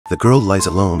The girl lies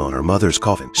alone on her mother's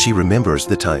coffin. She remembers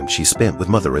the time she spent with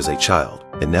mother as a child,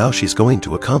 and now she's going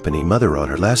to accompany mother on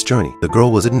her last journey. The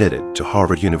girl was admitted to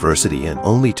Harvard University in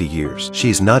only 2 years.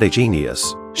 She's not a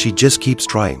genius. She just keeps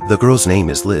trying. The girl's name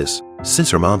is Liz. Since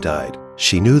her mom died,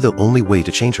 she knew the only way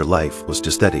to change her life was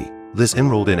to study. Liz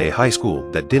enrolled in a high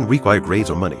school that didn't require grades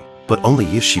or money, but only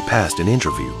if she passed an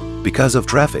interview. Because of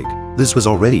traffic, Liz was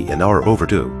already an hour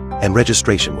overdue, and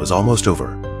registration was almost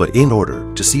over. But in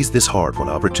order to seize this hard-won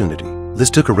opportunity,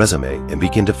 Liz took a resume and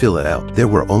began to fill it out. There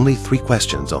were only 3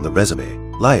 questions on the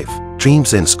resume: life,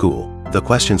 dreams, and school. The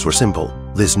questions were simple.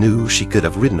 Liz knew she could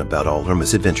have written about all her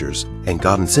misadventures and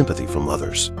gotten sympathy from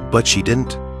others, but she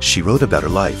didn't. She wrote about her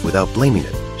life without blaming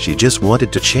it. She just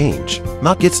wanted to change,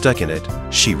 not get stuck in it.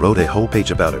 She wrote a whole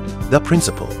page about it. The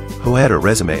principal, who had her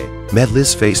resume, met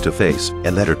Liz face to face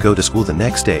and let her go to school the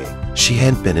next day. She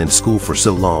hadn't been in school for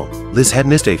so long. Liz had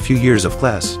missed a few years of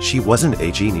class. She wasn't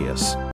a genius.